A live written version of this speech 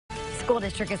School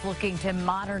district is looking to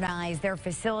modernize their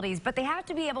facilities, but they have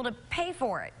to be able to pay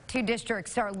for it. Two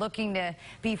districts are looking to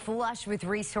be flush with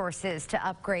resources to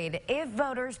upgrade if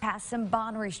voters pass some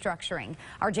bond restructuring.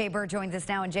 Our Jay Burr joins us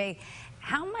now. And Jay,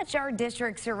 how much are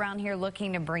districts around here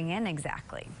looking to bring in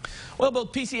exactly? Well,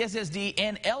 both PCSSD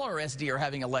and LRSD are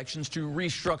having elections to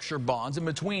restructure bonds. And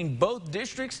between both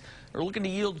districts, they're looking to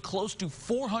yield close to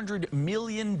 $400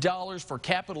 million for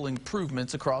capital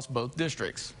improvements across both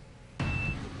districts.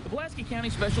 The Pulaski County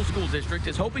Special School District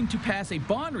is hoping to pass a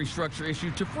bond restructure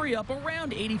issue to free up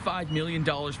around $85 million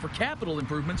for capital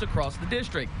improvements across the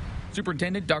district.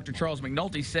 Superintendent Dr. Charles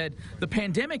McNulty said the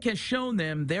pandemic has shown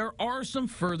them there are some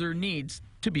further needs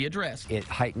to be addressed. It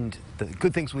heightened the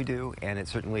good things we do, and it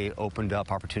certainly opened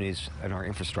up opportunities in our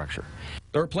infrastructure.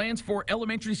 There are plans for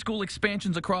elementary school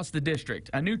expansions across the district,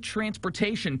 a new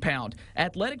transportation pound,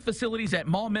 athletic facilities at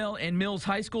Maumelle and Mills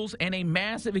High Schools, and a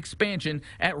massive expansion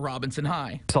at Robinson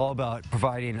High. It's all about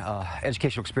providing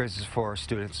educational experiences for our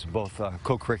students, both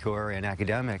co-curricular and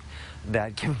academic,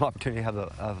 that give them opportunity to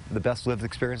have the best lived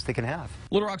experience they can have.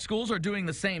 Little Rock schools are doing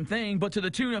the same thing, but to the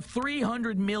tune of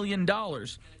 $300 million.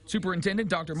 Superintendent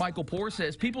Dr. Michael Poore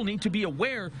says people need to be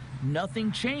aware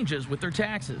nothing changes with their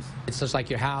taxes. It's just like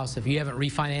your house. If you haven't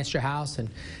refinanced your house and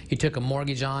you took a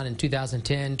mortgage on in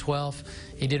 2010, 12,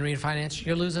 you didn't refinance,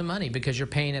 you're losing money because you're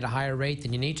paying at a higher rate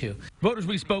than you need to. Voters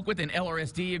we spoke with in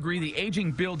LRSD agree the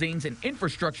aging buildings and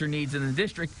infrastructure needs in the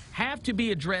district have to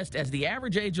be addressed, as the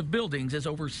average age of buildings is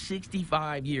over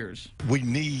 65 years. We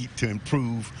need to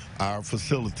improve our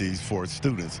facilities for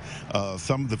students.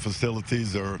 Some of the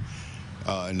facilities are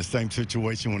in the same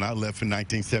situation when I left in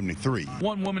 1973.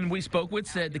 One woman we spoke with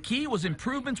said the key was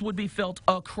improvements would be felt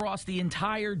across the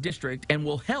entire district and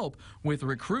will help with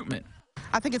recruitment.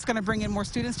 I think it's going to bring in more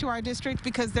students to our district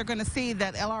because they're going to see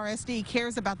that LRSD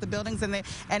cares about the buildings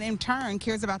and in turn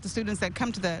cares about the students that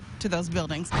come to those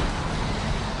buildings.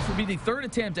 This will be the third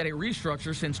attempt at a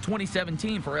restructure since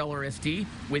 2017 for LRSD,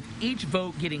 with each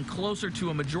vote getting closer to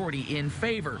a majority in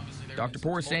favor. Dr.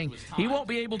 Poore is saying he won't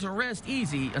be able to rest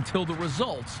easy until the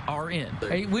results are in.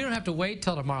 Hey, we don't have to wait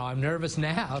till tomorrow. I'm nervous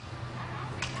now.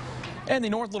 And the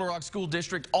North Little Rock School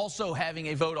District also having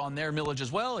a vote on their millage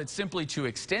as well. It's simply to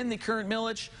extend the current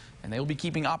millage, and they will be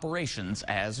keeping operations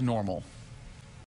as normal.